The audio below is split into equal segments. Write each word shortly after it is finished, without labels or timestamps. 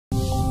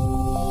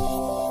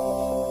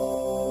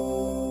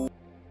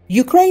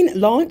Ukraine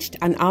launched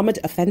an armoured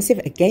offensive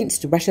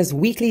against Russia's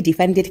weakly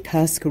defended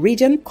Kursk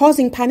region,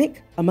 causing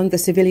panic among the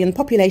civilian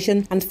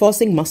population and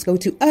forcing Moscow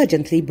to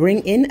urgently bring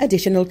in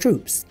additional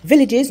troops.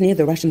 Villages near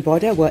the Russian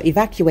border were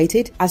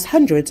evacuated as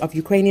hundreds of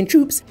Ukrainian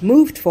troops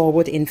moved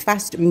forward in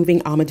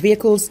fast-moving armoured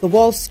vehicles, the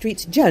Wall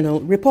Street Journal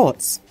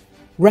reports.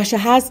 Russia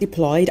has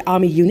deployed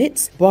army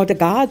units, border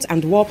guards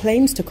and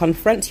warplanes to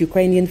confront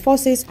Ukrainian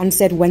forces and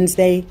said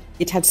Wednesday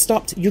it had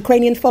stopped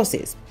Ukrainian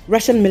forces.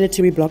 Russian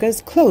military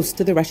bloggers close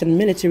to the Russian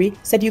military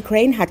said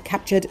Ukraine had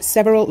captured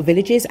several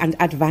villages and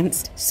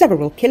advanced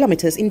several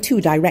kilometers in two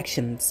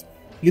directions.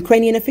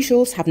 Ukrainian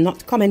officials have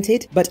not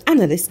commented, but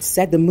analysts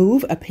said the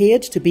move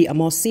appeared to be a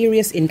more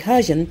serious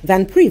incursion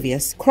than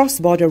previous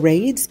cross-border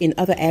raids in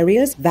other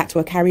areas that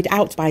were carried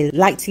out by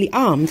lightly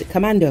armed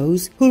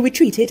commandos who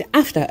retreated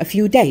after a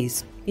few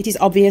days. It is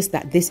obvious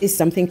that this is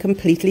something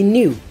completely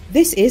new.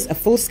 This is a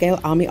full-scale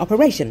army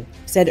operation,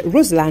 said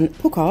Ruslan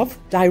Pukov,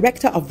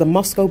 director of the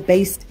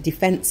Moscow-based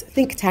defense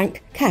think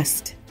tank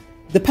KAST.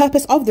 The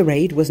purpose of the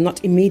raid was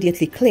not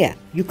immediately clear.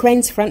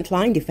 Ukraine's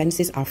frontline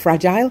defenses are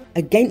fragile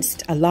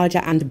against a larger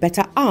and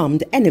better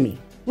armed enemy.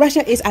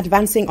 Russia is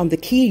advancing on the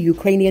key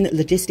Ukrainian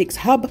logistics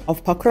hub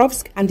of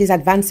Pokrovsk and is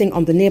advancing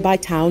on the nearby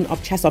town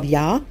of Chasov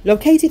Yar,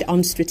 located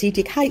on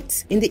strategic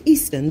heights in the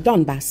eastern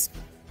Donbass.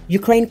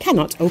 Ukraine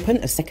cannot open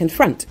a second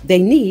front.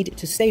 They need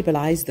to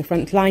stabilize the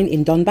front line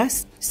in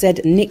Donbass,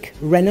 said Nick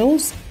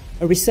Reynolds,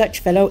 a research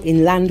fellow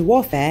in land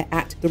warfare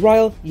at the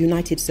Royal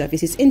United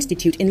Services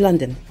Institute in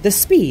London. The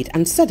speed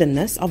and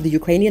suddenness of the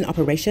Ukrainian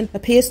operation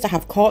appears to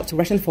have caught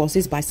Russian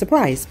forces by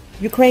surprise.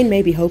 Ukraine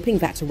may be hoping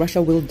that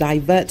Russia will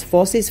divert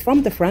forces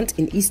from the front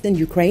in eastern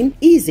Ukraine,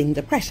 easing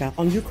the pressure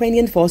on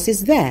Ukrainian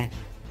forces there.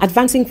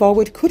 Advancing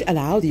forward could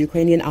allow the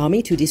Ukrainian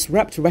army to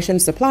disrupt Russian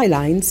supply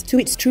lines to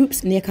its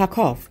troops near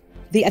Kharkiv.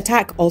 The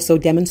attack also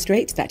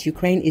demonstrates that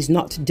Ukraine is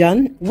not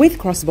done with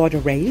cross-border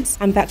raids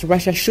and that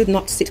Russia should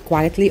not sit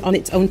quietly on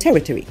its own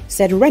territory,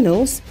 said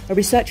Reynolds, a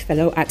research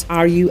fellow at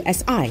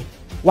RUSI.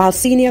 While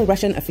senior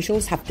Russian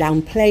officials have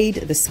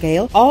downplayed the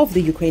scale of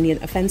the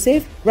Ukrainian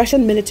offensive,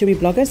 Russian military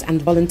bloggers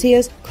and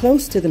volunteers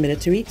close to the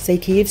military say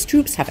Kyiv's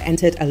troops have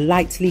entered a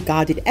lightly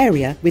guarded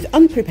area with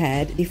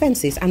unprepared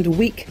defenses and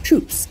weak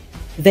troops.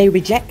 They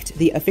reject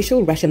the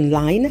official Russian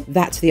line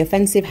that the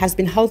offensive has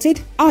been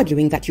halted,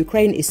 arguing that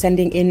Ukraine is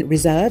sending in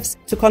reserves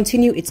to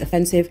continue its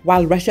offensive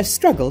while Russia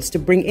struggles to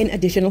bring in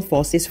additional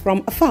forces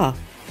from afar.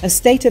 A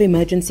state of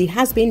emergency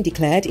has been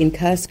declared in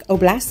Kursk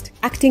Oblast,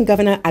 acting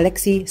Governor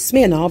Alexei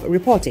Smirnov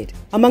reported.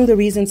 Among the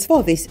reasons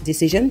for this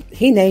decision,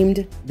 he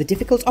named the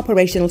difficult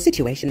operational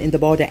situation in the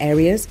border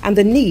areas and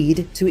the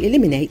need to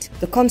eliminate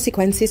the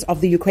consequences of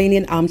the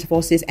Ukrainian armed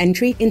forces'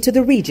 entry into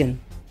the region.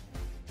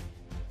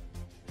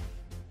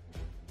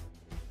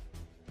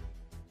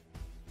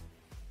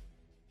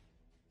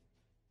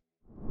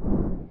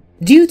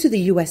 Due to the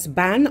US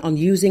ban on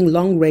using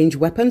long-range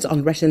weapons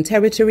on Russian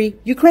territory,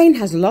 Ukraine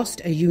has lost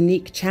a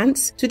unique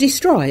chance to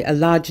destroy a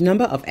large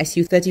number of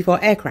Su-34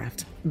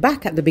 aircraft.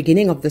 Back at the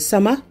beginning of the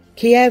summer,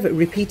 Kiev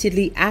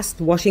repeatedly asked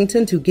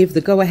Washington to give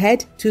the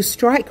go-ahead to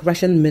strike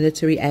Russian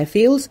military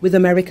airfields with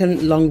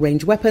American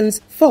long-range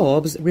weapons,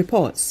 Forbes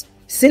reports.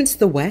 Since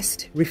the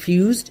West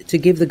refused to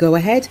give the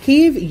go-ahead,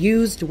 Kyiv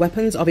used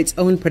weapons of its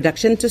own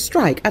production to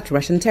strike at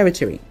Russian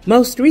territory.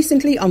 Most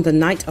recently, on the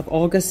night of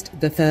August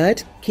the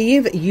 3rd,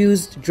 Kyiv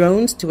used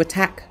drones to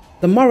attack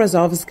the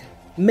Morozovsk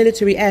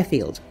military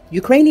airfield.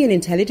 Ukrainian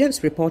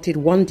intelligence reported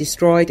one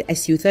destroyed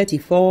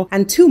Su-34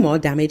 and two more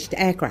damaged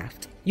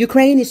aircraft.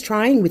 Ukraine is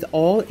trying with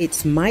all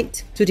its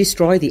might to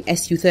destroy the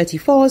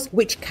Su-34s,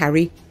 which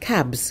carry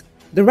cabs.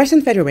 The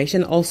Russian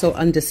Federation also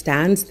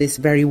understands this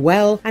very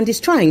well and is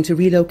trying to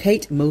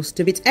relocate most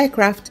of its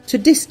aircraft to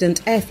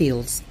distant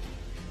airfields.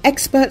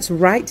 Experts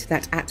write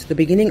that at the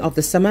beginning of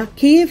the summer,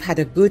 Kyiv had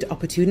a good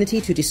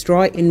opportunity to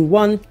destroy in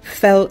one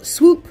fell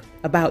swoop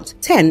about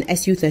 10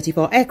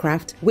 Su-34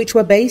 aircraft, which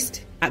were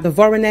based at the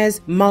Voronezh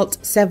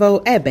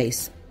Maltsevo Air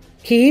Base.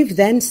 Kyiv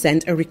then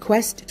sent a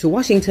request to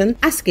Washington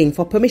asking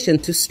for permission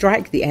to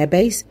strike the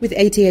airbase with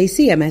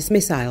ATACMS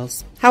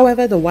missiles.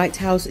 However, the White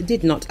House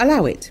did not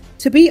allow it.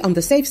 To be on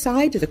the safe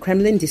side, the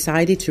Kremlin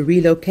decided to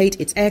relocate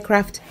its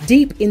aircraft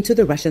deep into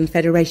the Russian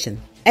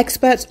Federation.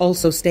 Experts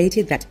also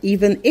stated that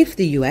even if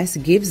the US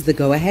gives the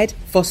go-ahead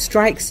for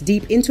strikes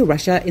deep into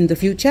Russia in the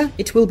future,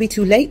 it will be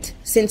too late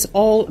since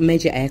all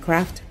major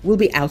aircraft will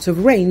be out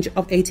of range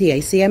of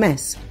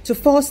ATACMS. To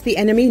force the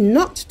enemy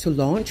not to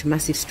launch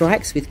massive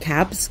strikes with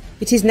cabs,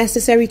 it is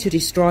necessary to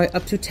destroy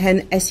up to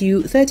 10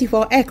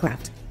 Su-34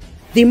 aircraft.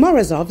 The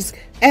Morozovsk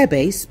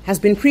airbase has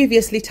been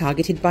previously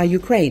targeted by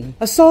Ukraine.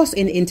 A source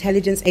in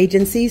intelligence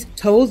agencies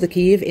told the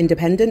Kyiv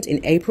Independent in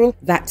April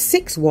that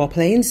 6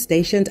 warplanes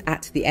stationed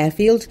at the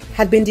airfield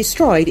had been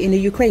destroyed in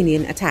a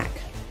Ukrainian attack.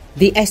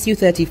 The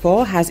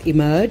Su-34 has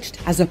emerged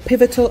as a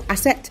pivotal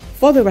asset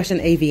for the Russian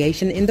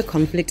aviation in the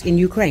conflict in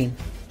Ukraine.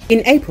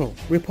 In April,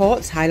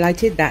 reports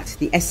highlighted that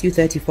the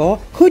Su-34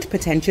 could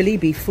potentially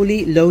be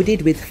fully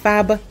loaded with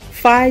Fab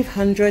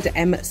 500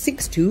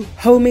 M62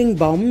 homing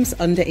bombs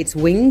under its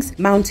wings,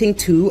 mounting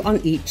 2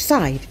 on each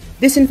side.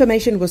 This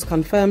information was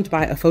confirmed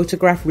by a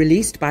photograph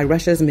released by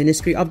Russia's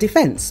Ministry of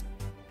Defense.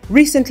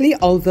 Recently,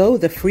 although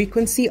the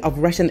frequency of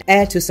Russian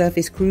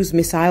air-to-surface cruise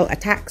missile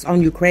attacks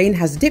on Ukraine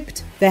has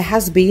dipped, there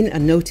has been a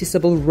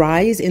noticeable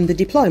rise in the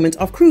deployment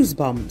of cruise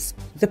bombs.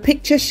 The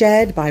picture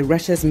shared by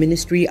Russia's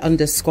ministry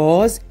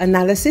underscores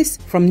analysis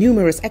from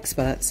numerous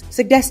experts,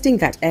 suggesting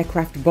that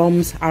aircraft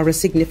bombs are a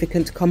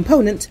significant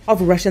component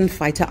of Russian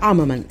fighter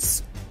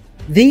armaments.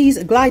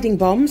 These gliding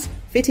bombs,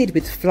 fitted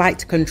with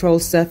flight control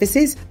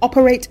surfaces,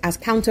 operate as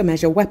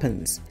countermeasure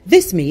weapons.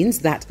 This means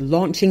that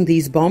launching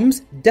these bombs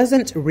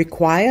doesn't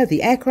require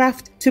the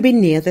aircraft to be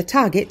near the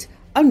target,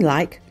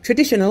 unlike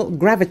traditional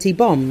gravity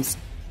bombs.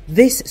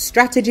 This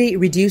strategy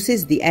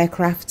reduces the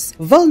aircraft's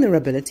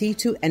vulnerability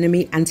to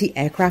enemy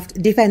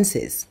anti-aircraft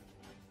defenses.